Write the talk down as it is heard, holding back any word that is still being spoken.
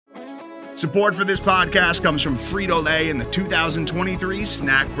Support for this podcast comes from Frito-Lay and the 2023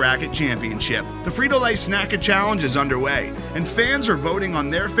 Snack Bracket Championship. The Frito-Lay Snack-It Challenge is underway, and fans are voting on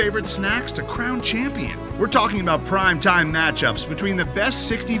their favorite snacks to crown champion. We're talking about prime-time matchups between the best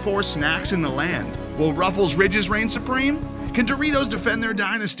 64 snacks in the land. Will Ruffles Ridges reign supreme? Can Doritos defend their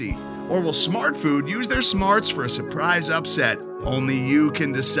dynasty? Or will Smart Food use their smarts for a surprise upset? Only you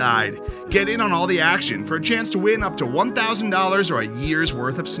can decide. Get in on all the action for a chance to win up to $1,000 or a year's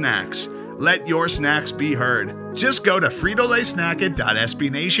worth of snacks. Let your snacks be heard. Just go to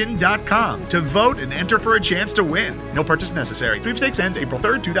fritolaysnacket.sbnation.com to vote and enter for a chance to win. No purchase necessary. Sweepstakes ends April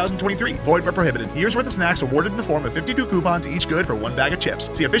 3rd, 2023. Void where prohibited. Year's worth of snacks awarded in the form of 52 coupons, each good for one bag of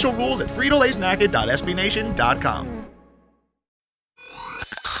chips. See official rules at fritolaysnacket.sbnation.com.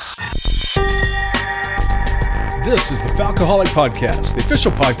 This is the Falcoholic Podcast, the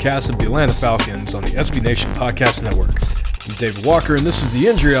official podcast of the Atlanta Falcons on the SB Nation Podcast Network. I'm David Walker, and this is the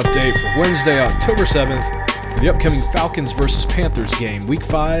injury update for Wednesday, October 7th, for the upcoming Falcons versus Panthers game, Week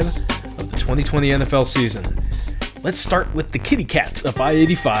 5 of the 2020 NFL season. Let's start with the Kitty Cats up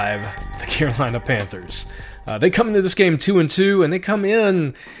I-85, the Carolina Panthers. They come into this game 2-2, and they're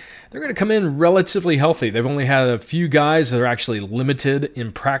going to come in relatively healthy. They've only had a few guys that are actually limited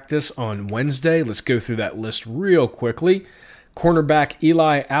in practice on Wednesday. Let's go through that list real quickly. Cornerback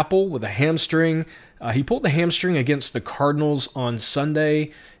Eli Apple with a hamstring. He pulled the hamstring against the Cardinals on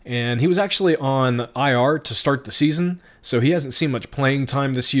Sunday, and he was actually on IR to start the season, so he hasn't seen much playing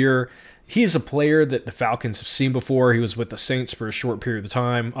time this year. He's a player that the Falcons have seen before. He was with the Saints for a short period of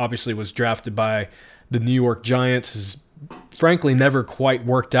time, obviously was drafted by the New York Giants, has frankly never quite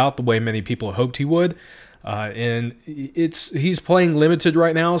worked out the way many people hoped he would, and he's playing limited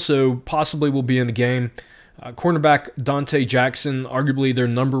right now, so possibly will be in the game. Cornerback Dante Jackson, arguably their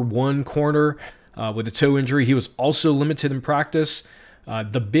number one corner, with a toe injury. He was also limited in practice.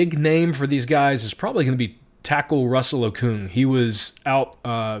 The big name for these guys is probably going to be tackle Russell Okung. He was out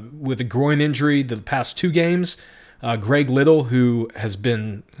with a groin injury the past two games. Greg Little, who has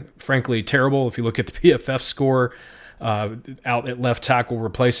been frankly terrible if you look at the PFF score, out at left tackle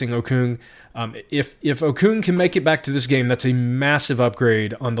replacing Okung. If Okung can make it back to this game, that's a massive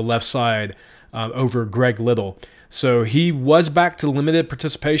upgrade on the left side over Greg Little. So he was back to limited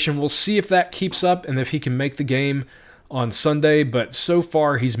participation. We'll see if that keeps up and if he can make the game on Sunday. But so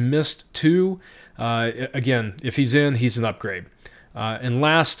far, he's missed two. Again, if he's in, he's an upgrade. And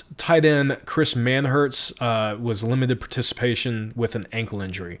last, tight end Chris Manhertz was limited participation with an ankle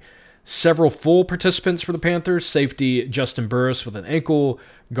injury. Several full participants for the Panthers. Safety Justin Burris with an ankle.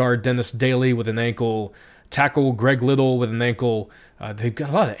 Guard Dennis Daly with an ankle. Tackle Greg Little with an ankle. They've got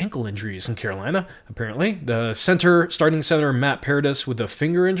a lot of ankle injuries in Carolina, apparently. The starting center Matt Paradis with a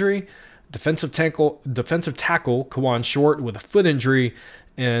finger injury. Defensive tackle Kawan Short with a foot injury.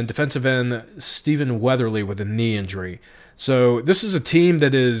 And defensive end Stephen Weatherly with a knee injury. So this is a team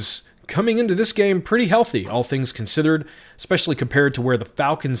that is coming into this game pretty healthy, all things considered, especially compared to where the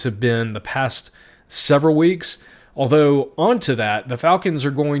Falcons have been the past several weeks. Although, onto that, the Falcons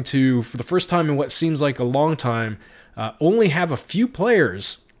are going to, for the first time in what seems like a long time, only have a few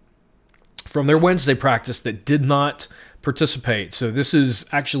players from their Wednesday practice that did not participate. So this is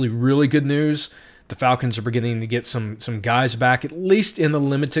actually really good news. The Falcons are beginning to get some guys back, at least in the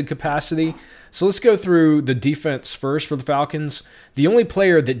limited capacity. So let's go through the defense first for the Falcons. The only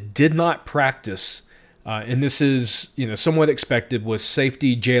player that did not practice, and this is somewhat expected, was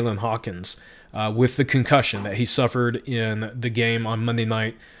safety Jalen Hawkins with the concussion that he suffered in the game on Monday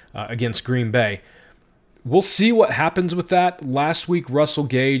night against Green Bay. We'll see what happens with that. Last week, Russell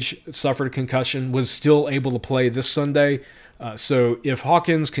Gage suffered a concussion, was still able to play this Sunday. So if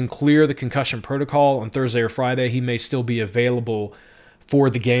Hawkins can clear the concussion protocol on Thursday or Friday, he may still be available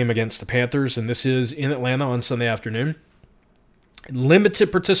for the game against the Panthers, and this is in Atlanta on Sunday afternoon.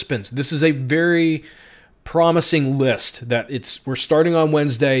 Limited participants. This is a very promising list that we're starting on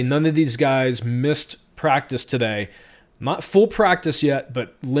Wednesday. None of these guys missed practice today. Not full practice yet,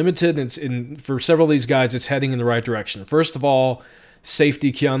 but limited. For several of these guys, it's heading in the right direction. First of all,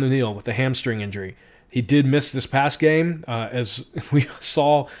 safety Keanu Neal with a hamstring injury. He did miss this past game, as we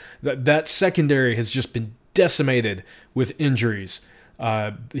saw that secondary has just been decimated with injuries.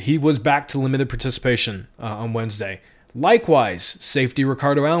 He was back to limited participation on Wednesday. Likewise, safety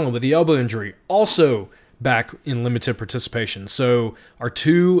Ricardo Allen with the elbow injury, also back in limited participation. So our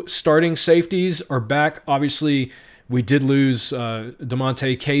two starting safeties are back. Obviously, we did lose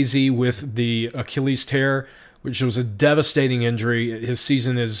DeMonte Casey with the Achilles tear, which was a devastating injury. His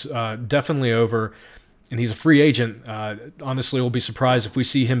season is definitely over, and he's a free agent. Honestly, we'll be surprised if we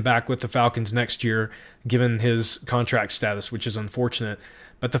see him back with the Falcons next year, given his contract status, which is unfortunate.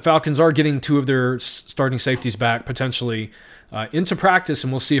 But the Falcons are getting two of their starting safeties back potentially into practice,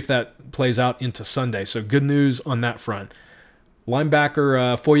 and we'll see if that plays out into Sunday. So good news on that front.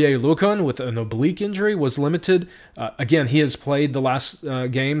 Linebacker Foye Oluokun with an oblique injury was limited. Again, he has played the last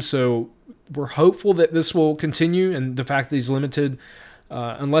game, so we're hopeful that this will continue, and the fact that he's limited,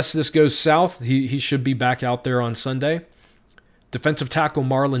 unless this goes south, he should be back out there on Sunday. Defensive tackle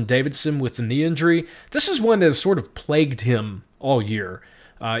Marlon Davidson with the knee injury. This is one that has sort of plagued him all year.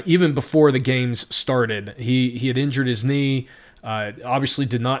 Even before the games started, he had injured his knee. Obviously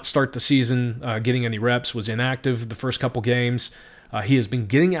did not start the season getting any reps, was inactive the first couple games. He has been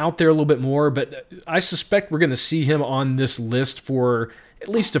getting out there a little bit more, but I suspect we're going to see him on this list for at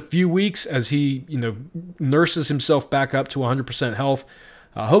least a few weeks as he, nurses himself back up to 100% health.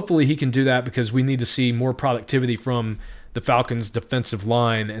 Hopefully he can do that because we need to see more productivity from the Falcons' defensive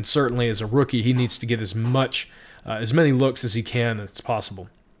line, and certainly as a rookie, he needs to get as many looks as he can as possible.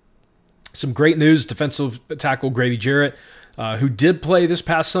 Some great news, defensive tackle Grady Jarrett, who did play this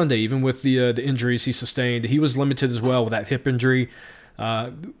past Sunday, even with the injuries he sustained. He was limited as well with that hip injury.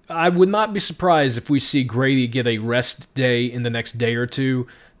 I would not be surprised if we see Grady get a rest day in the next day or two,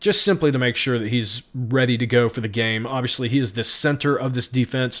 just simply to make sure that he's ready to go for the game. Obviously, he is the center of this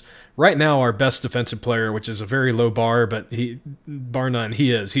defense. Right now, our best defensive player, which is a very low bar, but bar none,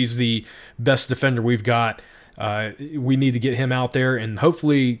 he is. He's the best defender we've got. We need to get him out there and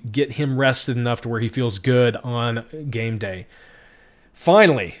hopefully get him rested enough to where he feels good on game day.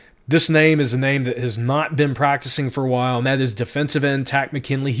 Finally, this name is a name that has not been practicing for a while, and that is defensive end Takk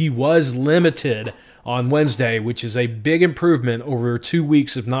McKinley. He was limited on Wednesday, which is a big improvement over 2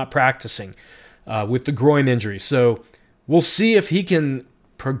 weeks of not practicing with the groin injury. So we'll see if he can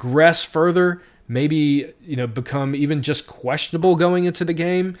progress further, maybe become even just questionable going into the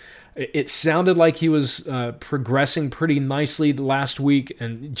game. It sounded like he was progressing pretty nicely last week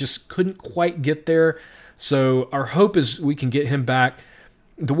and just couldn't quite get there. So our hope is we can get him back.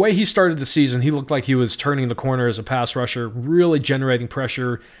 The way he started the season, he looked like he was turning the corner as a pass rusher, really generating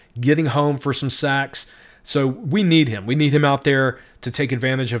pressure, getting home for some sacks. So we need him. We need him out there to take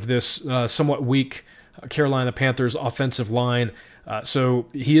advantage of this somewhat weak Carolina Panthers offensive line. So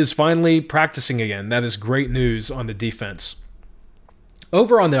he is finally practicing again. That is great news on the defense.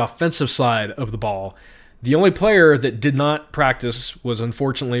 Over on the offensive side of the ball, the only player that did not practice was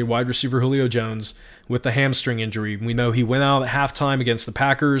unfortunately wide receiver Julio Jones with the hamstring injury. We know he went out at halftime against the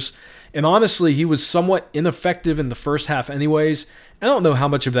Packers, and honestly, he was somewhat ineffective in the first half anyways. I don't know how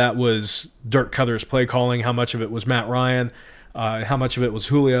much of that was Dirk Koetter's play calling, how much of it was Matt Ryan, how much of it was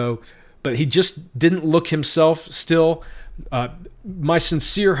Julio, but he just didn't look himself still. My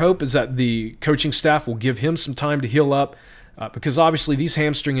sincere hope is that the coaching staff will give him some time to heal up, because obviously these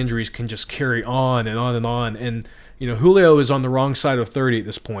hamstring injuries can just carry on and on and on. And, Julio is on the wrong side of 30 at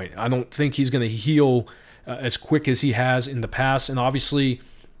this point. I don't think he's going to heal as quick as he has in the past. And obviously,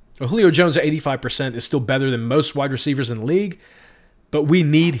 Julio Jones at 85% is still better than most wide receivers in the league, but we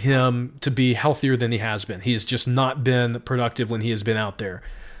need him to be healthier than he has been. He's just not been productive when he has been out there.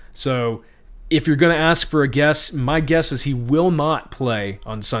 So if you're going to ask for a guess, my guess is he will not play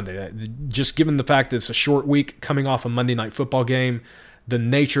on Sunday. Just given the fact that it's a short week coming off a Monday Night Football game, the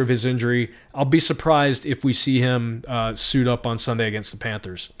nature of his injury, I'll be surprised if we see him suit up on Sunday against the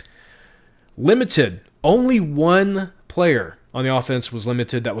Panthers. Limited. Only one player on the offense was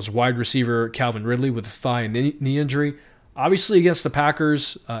limited. That was wide receiver Calvin Ridley with a thigh and knee injury. Obviously against the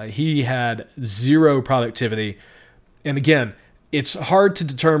Packers, he had zero productivity. And again, it's hard to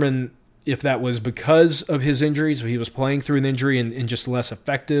determine if that was because of his injuries, if he was playing through an injury and just less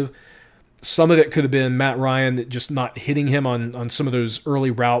effective. Some of it could have been Matt Ryan just not hitting him on some of those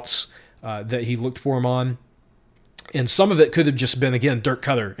early routes that he looked for him on. And some of it could have just been, again, Dirk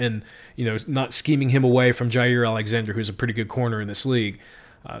Koetter and not scheming him away from Jair Alexander, who's a pretty good corner in this league.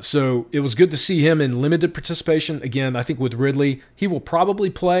 So it was good to see him in limited participation. Again, I think with Ridley, he will probably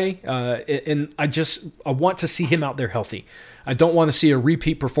play, and I want to see him out there healthy. I don't want to see a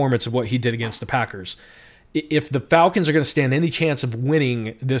repeat performance of what he did against the Packers. If the Falcons are going to stand any chance of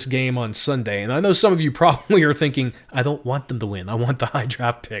winning this game on Sunday, and I know some of you probably are thinking, I don't want them to win. I want the high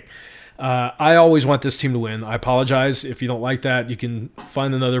draft pick. I always want this team to win. I apologize if you don't like that. You can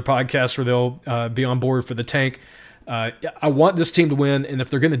find another podcast where they'll be on board for the tank. I want this team to win, and if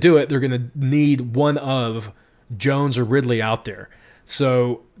they're going to do it, they're going to need one of Jones or Ridley out there.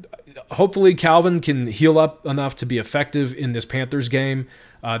 So hopefully Calvin can heal up enough to be effective in this Panthers game.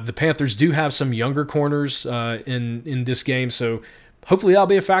 The Panthers do have some younger corners in this game, so hopefully that'll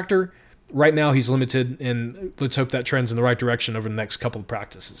be a factor. Right now he's limited, and let's hope that trends in the right direction over the next couple of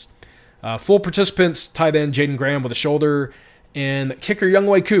practices. Full participants, tight end Jaden Graham with a shoulder, And kicker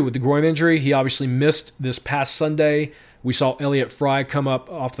Younghoe Koo with the groin injury, he obviously missed this past Sunday. We saw Elliott Fry come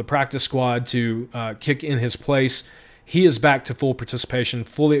up off the practice squad to kick in his place. He is back to full participation.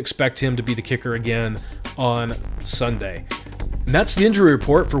 Fully expect him to be the kicker again on Sunday. And that's the injury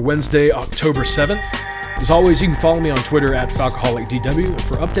report for Wednesday, October 7th. As always, you can follow me on Twitter at FalcoholicDW. And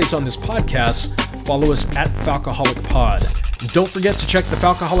for updates on this podcast, follow us at FalcoholicPod. And don't forget to check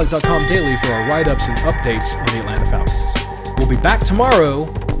thefalcoholic.com daily for our write-ups and updates on the Atlanta Falcons. We'll be back tomorrow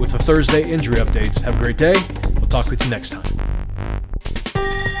with the Thursday injury updates. Have a great day. We'll talk with you next time.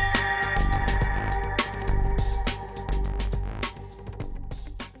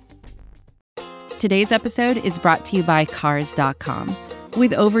 Today's episode is brought to you by Cars.com.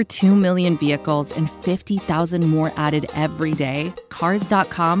 With over 2 million vehicles and 50,000 more added every day,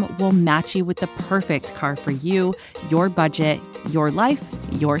 Cars.com will match you with the perfect car for you, your budget, your life,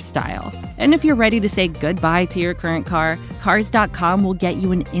 your style. And if you're ready to say goodbye to your current car, Cars.com will get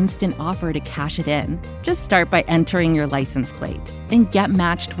you an instant offer to cash it in. Just start by entering your license plate and get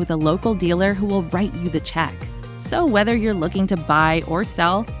matched with a local dealer who will write you the check. So whether you're looking to buy or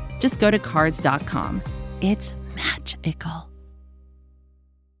sell, just go to Cars.com. It's magical.